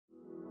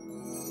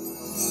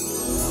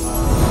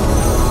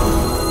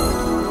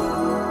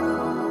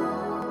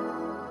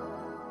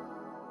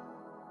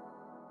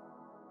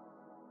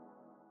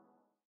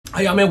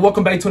Hey y'all, man,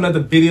 welcome back to another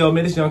video,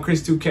 man. It's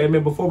YoungChris2K,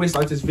 man. Before we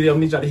start this video, I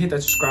need y'all to hit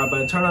that subscribe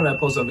button, turn on that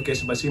post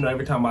notification button so you know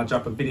every time I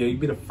drop a video, you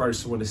be the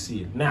first one to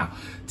see it. Now,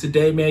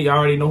 today, man, y'all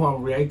already know who I'm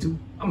gonna react to.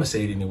 I'm gonna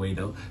say it anyway,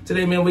 though.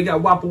 Today, man, we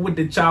got Whoppa Wit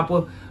Da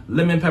Choppa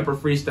lemon pepper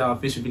freestyle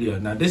official video.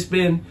 Now, this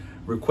been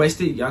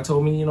requested. Y'all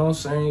told me, you know what I'm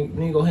saying,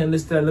 we need to go ahead and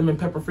listen to that lemon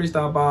pepper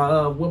freestyle by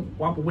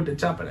Whoppa Wit Da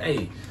Choppa.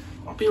 Hey,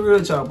 I'll be real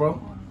with y'all,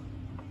 bro.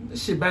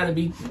 This shit better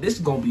be, this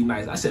is gonna be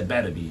nice. I said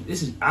better be.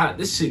 This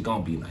shit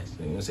gonna be nice.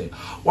 You know what I'm saying?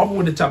 Whoppa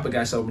Wit Da Choppa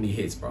got so many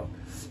hits, bro.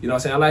 You know what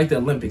I'm saying? I like the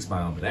Olympics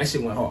by him, but that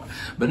shit went hard.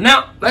 But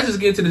now, let's just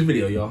get into this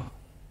video, y'all.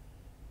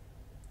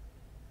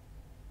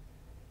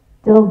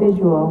 Still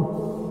visual.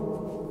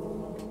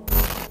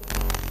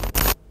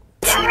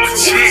 I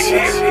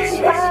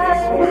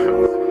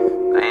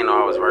ain't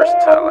know I was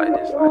versatile like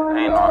this. Like, I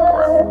ain't know I could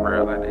rap for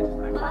real like this.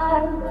 Like,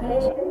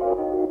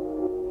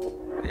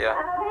 yeah.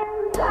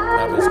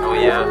 It's new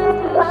year.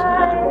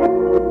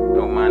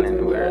 New money,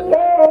 new everything.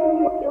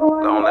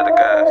 Don't let the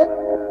guys.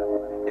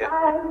 Yeah.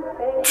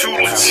 Too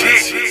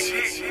legit.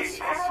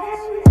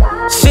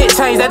 Shit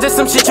changed, that's just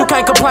some shit you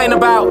can't complain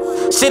about.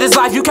 Shit is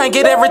life, you can't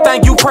get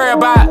everything you pray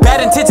about.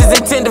 Bad intentions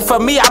intended for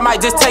me, I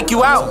might just take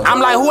you out.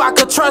 I'm like, who I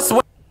could trust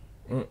with.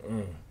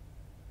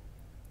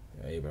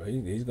 Hey, bro,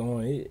 he's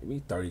going, we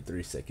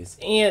 33 seconds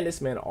in.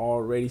 This man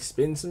already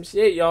spitting some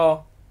shit,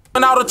 y'all.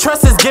 When all the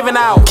trust is given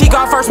out, kick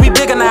off first, we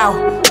bigger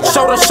now.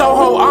 Shoulder, show,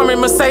 whole army,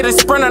 Mercedes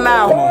sprinter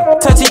now.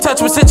 Touchy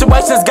touch with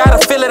situations,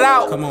 gotta fill it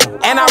out.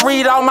 And I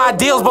read all my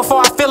deals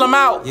before I fill them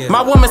out.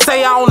 My woman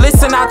say I don't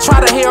listen, I try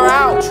to hear her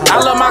out.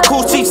 I love my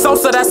cool cheap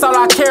Sosa, that's all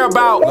I care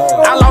about.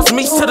 I lost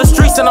meats to the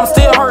streets and I'm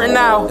still hurting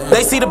now.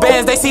 They see the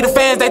bands, they see the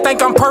fans, they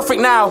think I'm perfect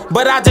now.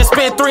 But I just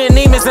spent 3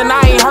 anemas and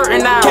I ain't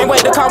hurting now. Can't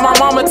wait to call my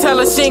mama, tell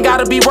her she ain't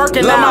gotta be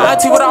working now. Love my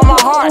auntie with all my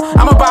heart,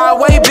 I'ma buy a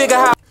way bigger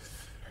house.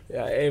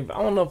 Yeah, hey, I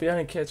don't know if y'all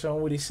didn't catch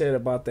on what he said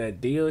about that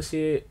deal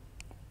shit.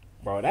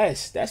 Bro,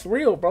 that's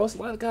real, bro. It's a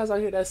lot of guys out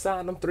here that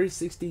sign them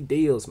 360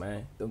 deals,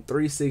 man. Them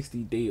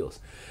 360 deals.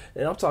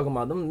 And I'm talking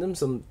about them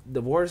some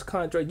the worst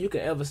contract you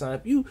can ever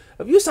sign. If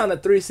you sign a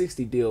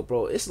 360 deal,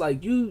 bro, it's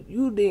like you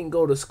didn't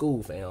go to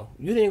school, fam.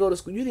 You didn't go to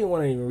school. You didn't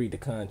want to even read the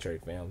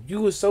contract, fam. You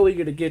was so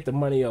eager to get the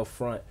money up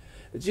front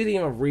that you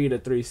didn't even read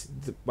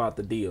about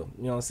the deal.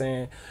 You know what I'm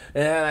saying?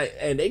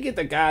 And they get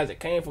the guys that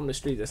came from the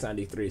streets that signed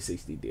these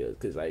 360 deals.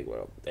 Because, like,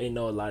 well, they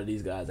know a lot of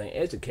these guys ain't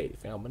educated,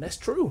 fam. But that's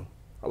true.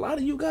 A lot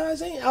of you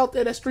guys ain't out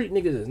there. That street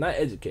niggas is not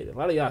educated. A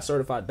lot of y'all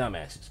certified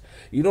dumbasses.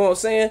 You know what I'm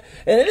saying?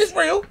 And it is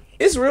real.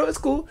 It's real. It's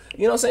cool.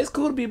 You know what I'm saying? It's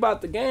cool to be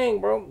about the gang,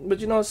 bro.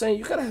 But you know what I'm saying?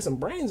 You got to have some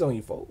brains on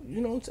you, folks.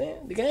 You know what I'm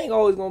saying? The gang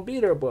always going to be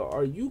there. But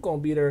are you going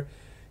to be there?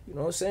 You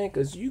know what I'm saying?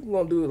 Because you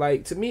going to do,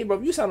 like, to me, bro,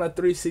 if you sign a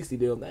 360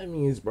 deal, that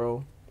means,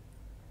 bro,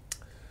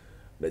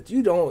 that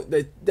you don't,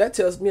 that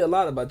tells me a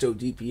lot about your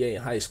GPA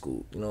in high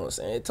school. You know what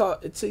I'm saying?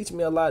 It teaches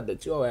me a lot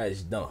that your ass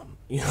is dumb.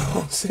 You know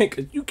what I'm saying?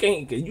 Cause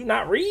you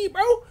not read,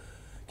 bro?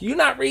 Can you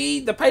not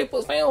read the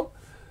papers, fam?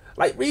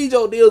 Like, read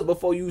your deals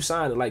before you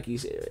sign it. Like he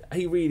said,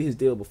 he read his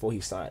deal before he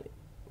signed it.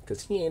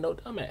 Cause he ain't no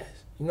dumbass.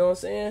 You know what I'm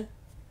saying?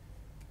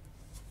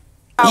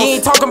 You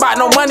ain't talking about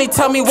no money,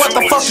 tell me what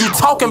the fuck you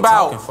talking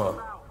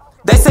about.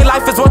 They say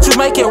life is what you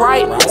make it,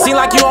 right? Seem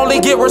like you only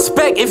get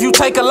respect if you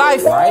take a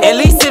life. At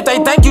least if they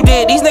think you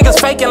did, these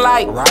niggas faking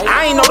like.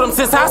 I ain't know them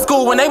since high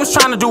school when they was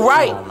trying to do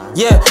right.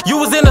 Yeah, you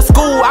was in the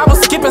school, I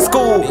was skipping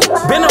school.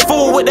 Been a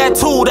fool with that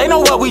tool, they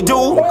know what we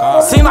do.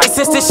 Seem like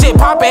since this shit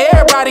poppin',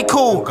 everybody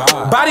cool.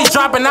 Bodies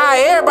dropping out,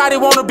 everybody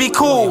wanna be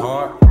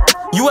cool.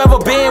 You ever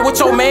been with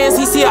your mans,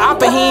 he see a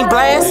op and he ain't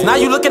blast? Now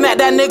you looking at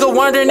that nigga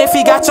wondering if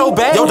he got your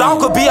back? Your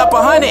dog could be up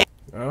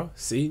 100.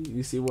 See?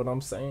 You see what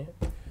I'm saying?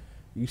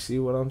 You see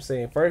what I'm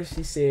saying? First,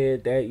 he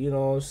said that, you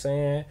know what I'm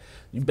saying,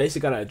 you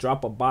basically gotta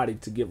drop a body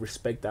to get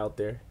respect out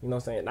there. You know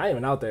what I'm saying? Not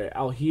even out there,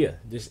 out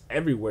here, just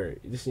everywhere,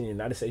 just in the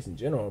United States in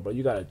general. But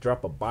you gotta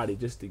drop a body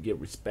just to get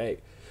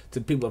respect to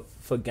people,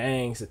 for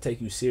gangs to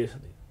take you seriously.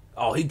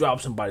 Oh, he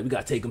dropped somebody, we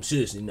gotta take him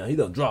seriously now. He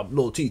done drop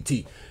little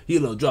TT, he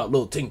done drop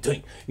little tink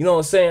tink. You know what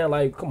I'm saying?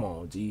 Like, come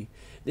on, G.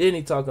 Then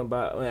he talking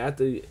about,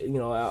 after, you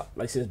know,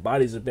 like, since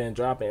bodies have been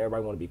dropping,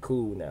 everybody want to be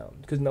cool now,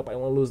 because nobody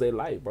want to lose their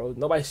life, bro.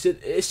 Nobody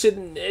it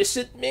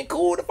shouldn't been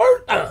cool the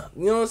first time.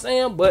 You know what I'm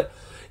saying? But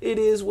it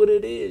is what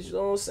it is. You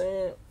know what I'm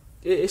saying?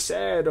 It's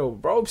sad though,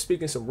 bro.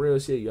 Speaking some real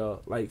shit,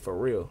 y'all. Like, for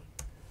real.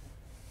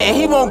 And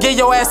he won't give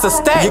your ass a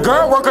stack. Your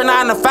girl work her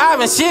 9 to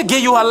 5 and she'll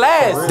give you her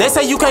last. They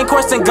say you can't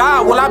question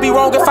God. Will I be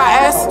wrong if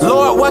I ask?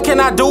 Lord, what can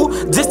I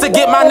do just to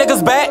get my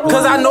niggas back?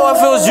 Cause I know if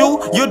it was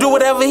you'll do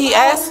whatever he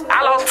asks.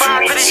 I lost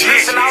 5 to these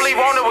streets and all he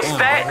wanted was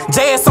stacks.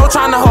 JSO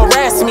trying to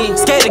harass me.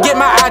 Scared to get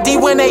my ID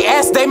when they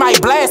ask, they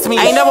might blast me.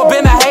 Ain't never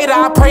been a hater,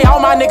 I pray all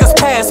my niggas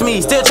pass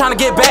me. Still trying to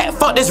get back,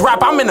 fuck this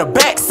rap, I'm in the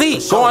back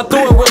seat. Going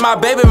through it with my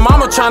baby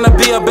mama trying to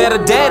be a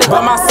better daddy.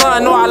 But my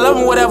son know I love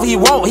him, whatever he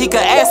want, he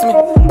could ask me.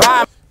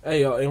 Bye.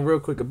 Hey, y'all, and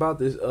real quick about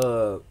this,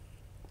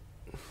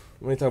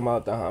 We talking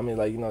about the, I mean,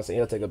 like, you know what I'm saying,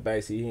 he'll take a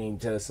backseat. He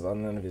ain't jealous about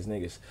none of his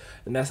niggas.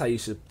 And that's how you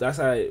should, that's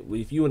how,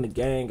 if you in the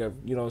gang or,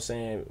 you know what I'm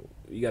saying,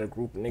 you got a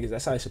group of niggas,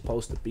 that's how it's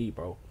supposed to be,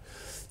 bro.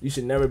 You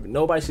should never,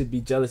 nobody should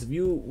be jealous. If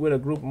you with a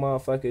group of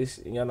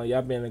motherfuckers, and y'all know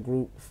y'all been in a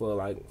group for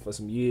like, for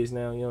some years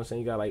now, you know what I'm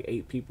saying, you got like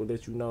 8 people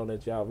that you know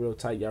that y'all real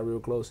tight, y'all real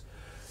close.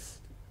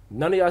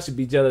 None of y'all should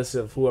be jealous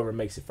of whoever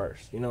makes it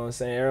first. You know what I'm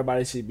saying?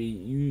 Everybody should be,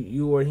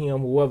 you or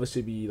him, whoever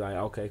should be like,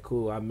 okay,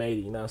 cool, I made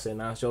it. You know what I'm saying?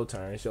 Now it's your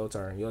turn, it's your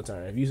turn, your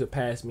turn. If you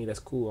surpass me, that's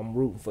cool. I'm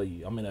rooting for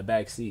you. I'm in the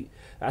back seat.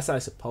 That's how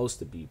it's supposed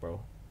to be,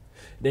 bro.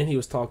 Then he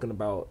was talking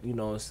about, you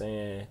know what I'm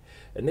saying?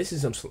 And this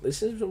is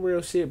some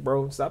real shit,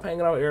 bro. Stop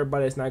hanging out with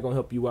everybody that's not gonna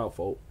help you out,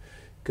 folk.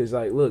 Cause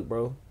like, look,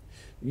 bro,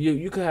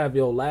 you could have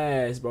your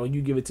last, bro.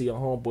 You give it to your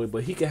homeboy,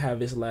 but he could have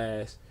his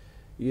last.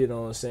 You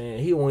know what I'm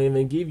saying? He won't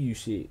even give you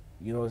shit.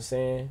 You know what I'm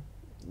saying?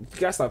 You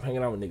gotta stop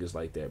hanging out with niggas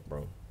like that,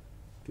 bro.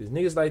 Cause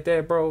niggas like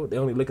that, bro, they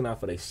only looking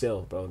out for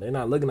themselves, bro. They're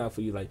not looking out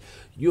for you. Like,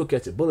 you'll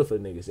catch a bullet for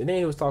niggas. And then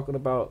he was talking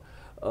about,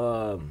 you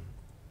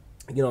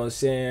know what I'm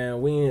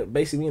saying, we in a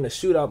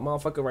shootout,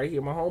 motherfucker, right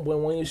here. My homeboy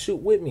wanted to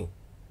shoot with me.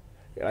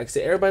 Like I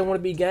said, everybody want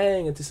to be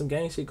gang until some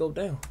gang shit go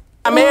down.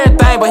 I'm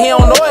everything, but he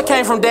don't know it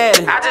came from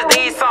daddy. I just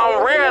need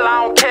something real,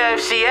 I don't care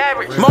if she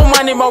average. More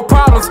money, more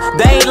problems,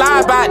 they ain't lie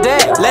about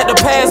that. Let the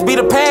past be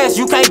the past,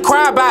 you can't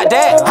cry about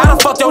that. How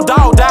the fuck your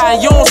dog died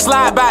and you don't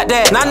slide about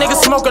that? Now niggas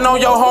smoking on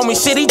your homie,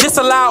 shit, he just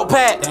a loud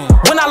pack.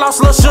 When I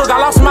lost Lil Sugar,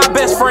 I lost my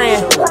best friend.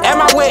 At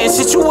my wedding,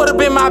 shit, you would've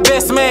been my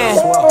best man.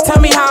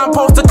 Tell me how I'm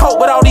supposed to cope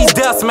with all these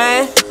deaths,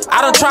 man. I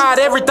done tried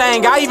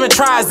everything, I even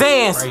tried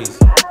Zans.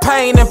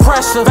 Pain and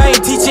pressure, they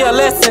ain't teach you a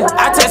lesson.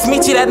 I text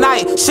Michi that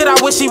night, shit, I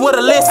wish he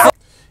would've listened.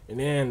 And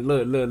then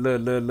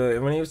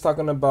look. When he was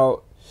talking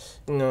about,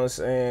 you know what I'm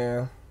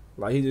saying,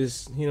 like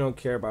he don't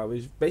care about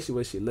it. Basically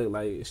what she look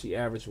like, if she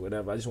average or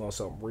whatever. I just want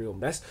something real.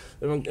 That's,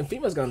 and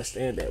females gonna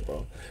understand that,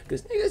 bro.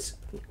 Cause niggas,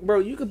 bro,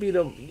 you could be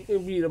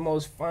the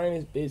most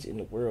finest bitch in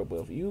the world, but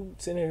if you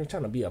sitting here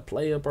trying to be a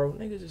player, bro,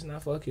 niggas just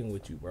not fucking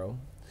with you, bro.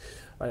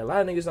 Like, a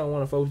lot of niggas don't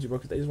want to fuck with you, bro,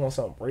 because they just want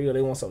something real.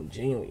 They want something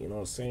genuine, you know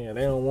what I'm saying?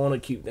 They don't want to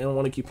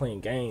keep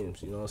playing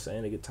games, you know what I'm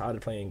saying? They get tired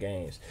of playing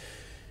games.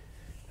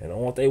 They don't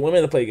want their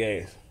women to play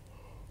games.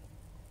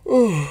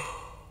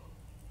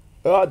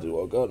 I just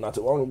woke up not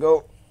too long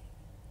ago.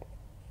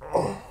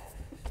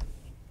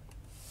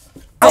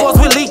 I was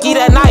with Leaky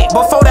that night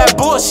before that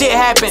bullshit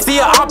happened. See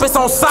your opposites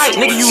on sight,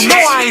 nigga, you know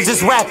I ain't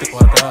just rapping.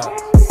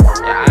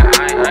 Yeah,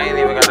 I ain't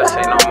even gotta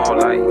say no more,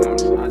 like, you know what I'm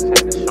saying? I just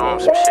had to show him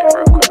some shit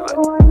real quick, like,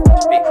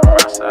 speak from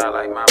my side,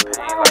 like, my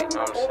pain, like, you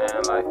know what I'm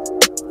saying? Like,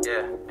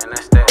 yeah, and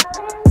that's that.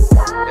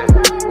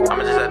 Yeah,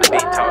 I'ma just let the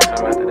beat talk to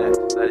him after that,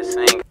 let it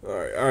sing.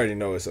 Alright, I already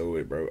know it's over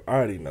with, bro. I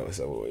already know it's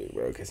over with,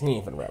 bro, because he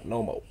ain't finna rap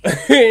no more.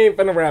 He ain't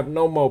finna rap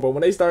no more, but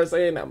when they start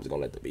saying that, I'm just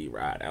gonna let the beat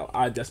ride out.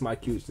 I adjust my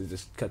cues to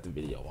just cut the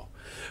video off.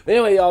 But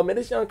anyway, y'all, man,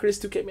 it's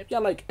YoungChris2k. Man, if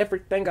y'all like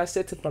everything I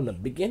said from the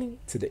beginning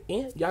to the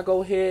end, y'all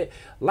go ahead,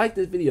 like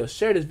this video,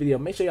 share this video,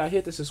 make sure y'all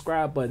hit the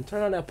subscribe button,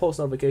 turn on that post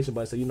notification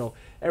button so you know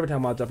every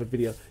time I drop a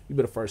video, you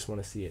be the first one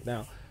to see it.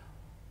 Now,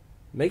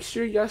 make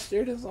sure y'all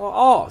share this on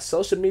all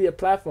social media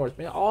platforms,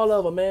 man. All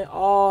of them, man.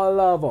 All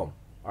of them.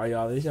 All right,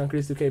 y'all, it's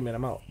YoungChris2k, man.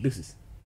 I'm out. Deuces.